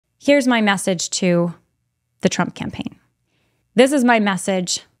Here's my message to the Trump campaign. This is my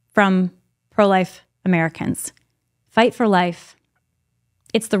message from pro-life Americans. Fight for life.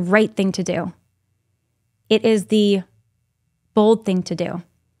 It's the right thing to do. It is the bold thing to do.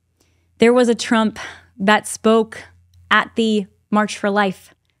 There was a Trump that spoke at the March for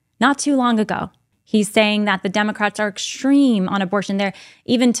Life not too long ago. He's saying that the Democrats are extreme on abortion. They're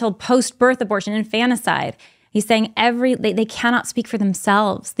even till post-birth abortion, infanticide. He's saying they cannot speak for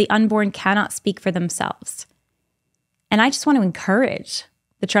themselves. The unborn cannot speak for themselves. And I just want to encourage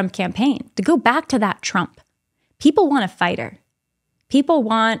the Trump campaign to go back to that Trump. People want a fighter. People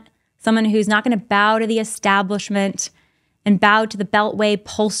want someone who's not going to bow to the establishment and bow to the Beltway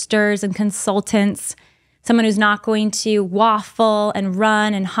pollsters and consultants, someone who's not going to waffle and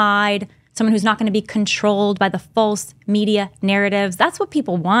run and hide, someone who's not going to be controlled by the false media narratives. That's what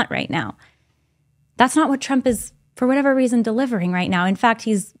people want right now. That's not what Trump is, for whatever reason, delivering right now. In fact,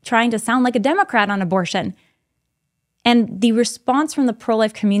 he's trying to sound like a Democrat on abortion. And the response from the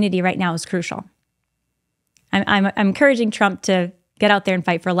pro-life community right now is crucial. I'm encouraging Trump to get out there and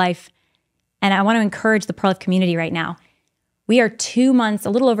fight for life. And I want to encourage the pro-life community right now. We are 2 months, a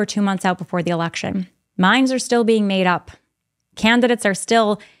little over 2 months out before the election. Minds are still being made up. Candidates are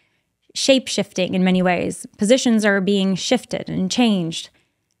still shape-shifting in many ways. Positions are being shifted and changed.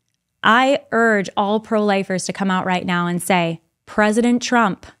 I urge all pro-lifers to come out right now and say, President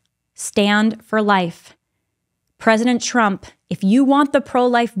Trump, stand for life. President Trump, if you want the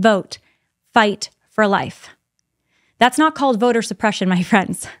pro-life vote, fight for life. That's not called voter suppression, my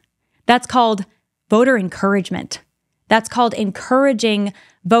friends. That's called voter encouragement. That's called encouraging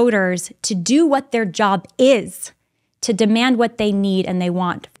voters to do what their job is, to demand what they need and they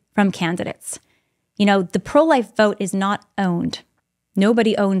want from candidates. You know, the pro-life vote is not owned.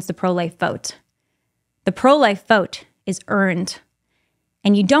 Nobody owns the pro-life vote. The pro-life vote is earned.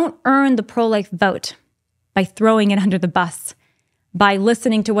 And you don't earn the pro-life vote by throwing it under the bus, by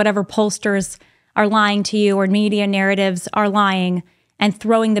listening to whatever pollsters are lying to you or media narratives are lying and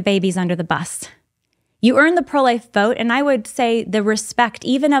throwing the babies under the bus. You earn the pro-life vote, and I would say the respect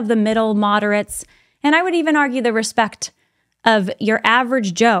even of the middle moderates, and I would even argue the respect of your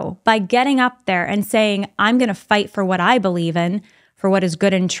average Joe by getting up there and saying, I'm going to fight for what I believe in, for what is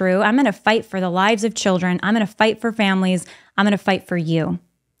good and true. I'm going to fight for the lives of children. I'm going to fight for families. I'm going to fight for you.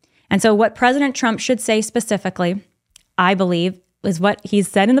 And so what President Trump should say specifically, I believe, is what he's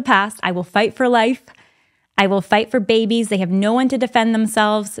said in the past. I will fight for life. I will fight for babies. They have no one to defend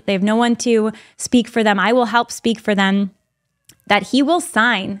themselves. They have no one to speak for them. I will help speak for them. That he will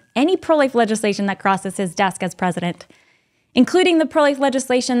sign any pro-life legislation that crosses his desk as president, including the pro-life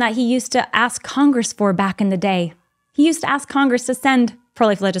legislation that he used to ask Congress for back in the day. He used to ask Congress to send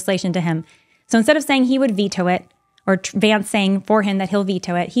pro-life legislation to him. So instead of saying he would veto it, or Vance saying for him that he'll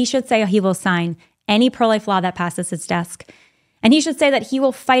veto it, he should say he will sign any pro-life law that passes his desk. And he should say that he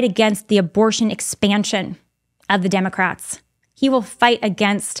will fight against the abortion expansion of the Democrats. He will fight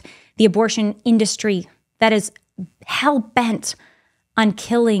against the abortion industry that is hell-bent on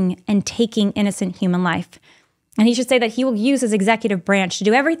killing and taking innocent human life. And he should say that he will use his executive branch to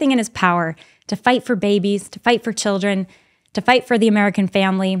do everything in his power to fight for babies, to fight for children, to fight for the American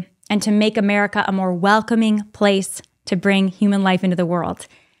family, and to make America a more welcoming place to bring human life into the world.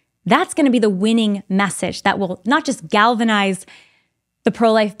 That's going to be the winning message that will not just galvanize the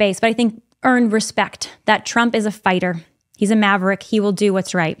pro-life base, but I think earn respect that Trump is a fighter. He's a maverick. He will do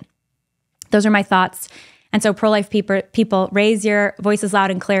what's right. Those are my thoughts. And so pro-life people, raise your voices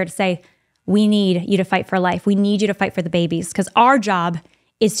loud and clear to say, we need you to fight for life. We need you to fight for the babies because our job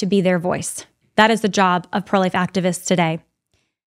is to be their voice. That is the job of pro-life activists today.